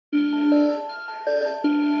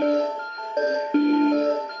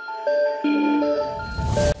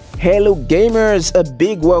Hello gamers, a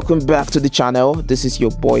big welcome back to the channel. This is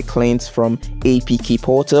your boy Clint from APK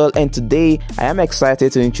Portal, and today I am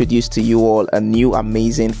excited to introduce to you all a new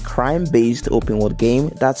amazing crime-based open world game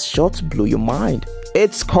that's sure to blow your mind.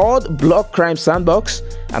 It's called Crime Sandbox,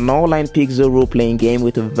 an online pixel role-playing game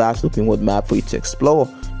with a vast open world map for you to explore.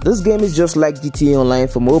 This game is just like GTA Online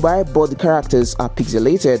for mobile, but the characters are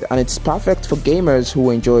pixelated and it's perfect for gamers who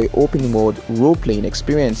enjoy open world role-playing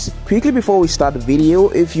experience. Quickly before we start the video,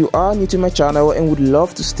 if you are new to my channel and would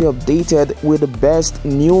love to stay updated with the best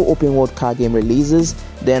new open world car game releases,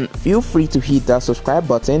 then feel free to hit that subscribe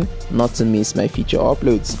button not to miss my future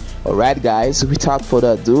uploads. Alright guys, without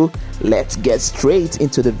further ado, let's get straight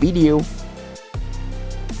into the video.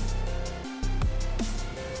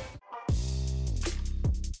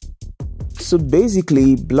 So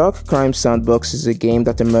basically, Crime Sandbox is a game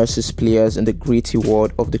that immerses players in the gritty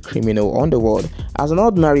world of the criminal underworld. As an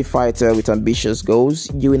ordinary fighter with ambitious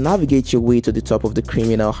goals, you will navigate your way to the top of the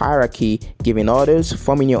criminal hierarchy, giving orders,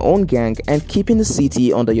 forming your own gang, and keeping the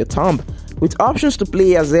city under your thumb. With options to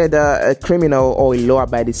play as either a criminal or a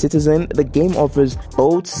law-abiding citizen, the game offers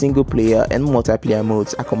both single-player and multiplayer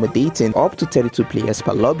modes, accommodating up to 32 players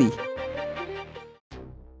per lobby.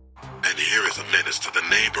 And here is a menace to the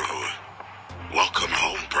neighborhood. Welcome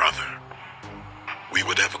home, brother. We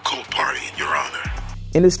would have a cold party in your honor.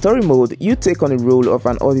 In the story mode, you take on the role of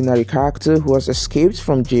an ordinary character who has escaped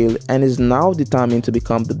from jail and is now determined to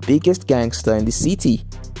become the biggest gangster in the city.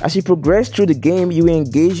 As you progress through the game, you will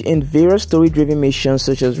engage in various story-driven missions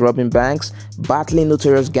such as robbing banks, battling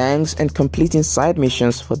notorious gangs, and completing side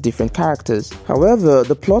missions for different characters. However,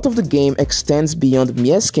 the plot of the game extends beyond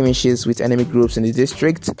mere skirmishes with enemy groups in the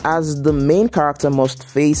district, as the main character must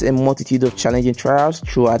face a multitude of challenging trials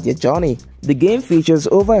throughout their journey. The game features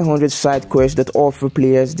over 100 side quests that offer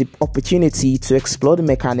players the opportunity to explore the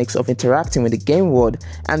mechanics of interacting with the game world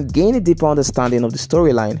and gain a deeper understanding of the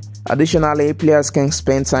storyline. Additionally, players can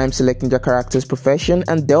spend time selecting their character's profession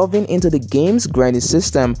and delving into the game's grinding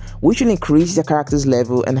system, which will increase their character's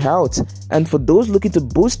level and health. And for those looking to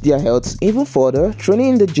boost their health even further,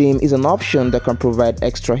 training in the gym is an option that can provide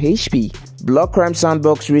extra HP. Crime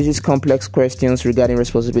Sandbox raises complex questions regarding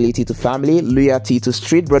responsibility to family, loyalty to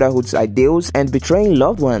street brotherhood's ideals, and betraying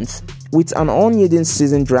loved ones. With an unyielding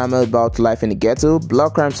seasoned drama about life in the ghetto,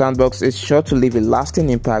 Crime Sandbox is sure to leave a lasting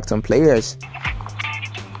impact on players.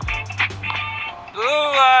 Who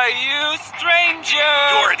are you, stranger?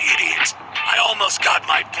 You're an idiot. I almost got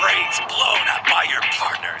my brains blown out by your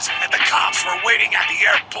partners, and the cops were waiting at the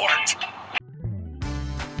airport.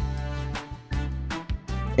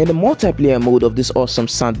 In the multiplayer mode of this awesome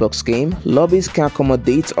sandbox game, lobbies can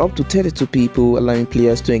accommodate up to 32 people, allowing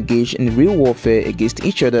players to engage in real warfare against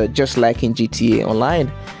each other just like in GTA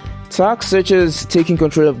Online. Tasks such as taking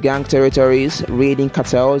control of gang territories, raiding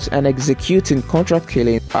cartels, and executing contract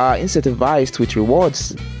killing are incentivized with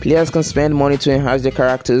rewards. Players can spend money to enhance their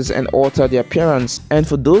characters and alter their appearance, and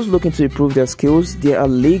for those looking to improve their skills, there are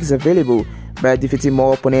leagues available. By defeating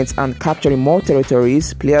more opponents and capturing more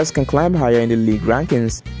territories, players can climb higher in the league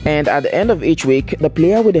rankings. And at the end of each week, the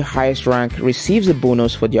player with the highest rank receives a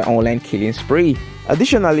bonus for their online killing spree.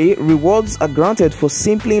 Additionally, rewards are granted for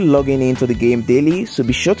simply logging into the game daily, so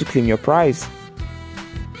be sure to claim your prize.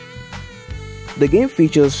 The game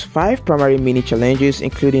features 5 primary mini challenges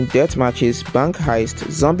including death matches, bank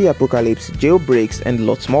heist, zombie apocalypse, jailbreaks, and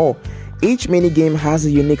lots more. Each minigame has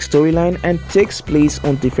a unique storyline and takes place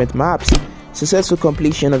on different maps. Successful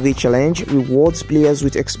completion of each challenge rewards players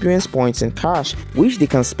with experience points and cash, which they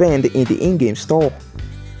can spend in the in-game store.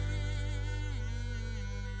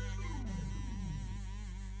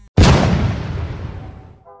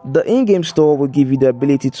 The in-game store will give you the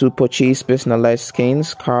ability to purchase personalized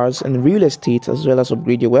skins, cars, and real estate, as well as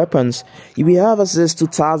upgrade your weapons. You will have access to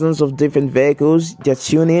thousands of different vehicles, their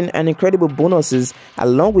tuning, and incredible bonuses,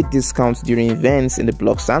 along with discounts during events in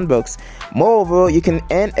the Sandbox. Moreover, you can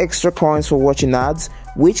earn extra coins for watching ads,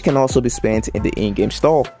 which can also be spent in the in-game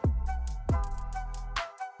store.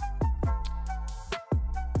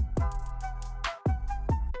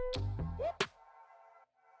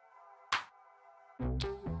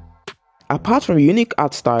 Apart from unique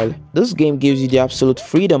art style, this game gives you the absolute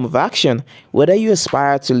freedom of action. Whether you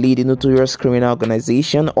aspire to lead a notorious criminal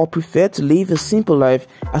organization or prefer to live a simple life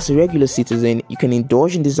as a regular citizen, you can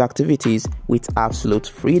indulge in these activities with absolute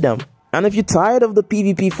freedom. And if you're tired of the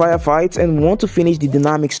PvP firefights and want to finish the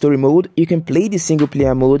dynamic story mode, you can play the single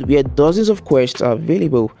player mode where dozens of quests are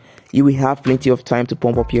available. You will have plenty of time to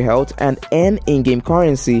pump up your health and earn in-game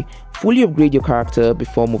currency, fully upgrade your character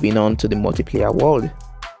before moving on to the multiplayer world.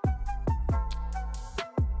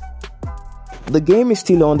 The game is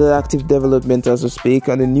still under active development as we speak,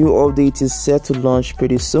 and the new update is set to launch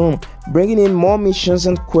pretty soon, bringing in more missions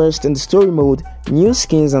and quests in the story mode, new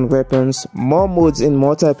skins and weapons, more modes in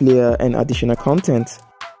multiplayer, and additional content.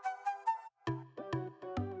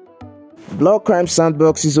 Block Crime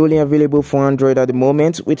Sandbox is only available for Android at the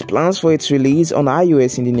moment, with plans for its release on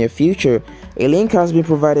iOS in the near future. A link has been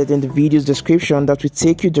provided in the video's description that will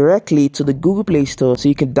take you directly to the Google Play Store so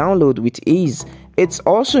you can download with ease. It's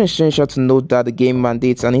also essential to note that the game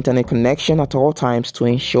mandates an internet connection at all times to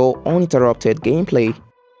ensure uninterrupted gameplay.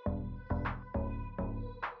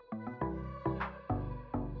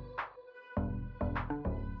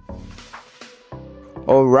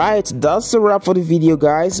 Alright, that's a wrap for the video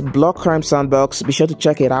guys. Block Crime Sandbox, be sure to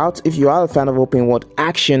check it out if you are a fan of open world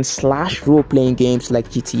action / role playing games like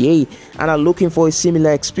GTA and are looking for a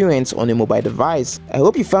similar experience on a mobile device. I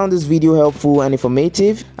hope you found this video helpful and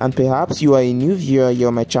informative, and perhaps you are a new viewer here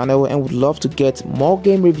on my channel and would love to get more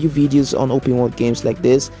game review videos on open world games like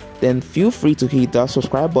this. Then feel free to hit that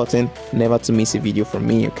subscribe button never to miss a video from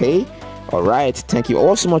me, okay? Alright, thank you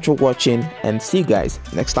all so much for watching and see you guys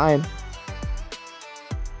next time.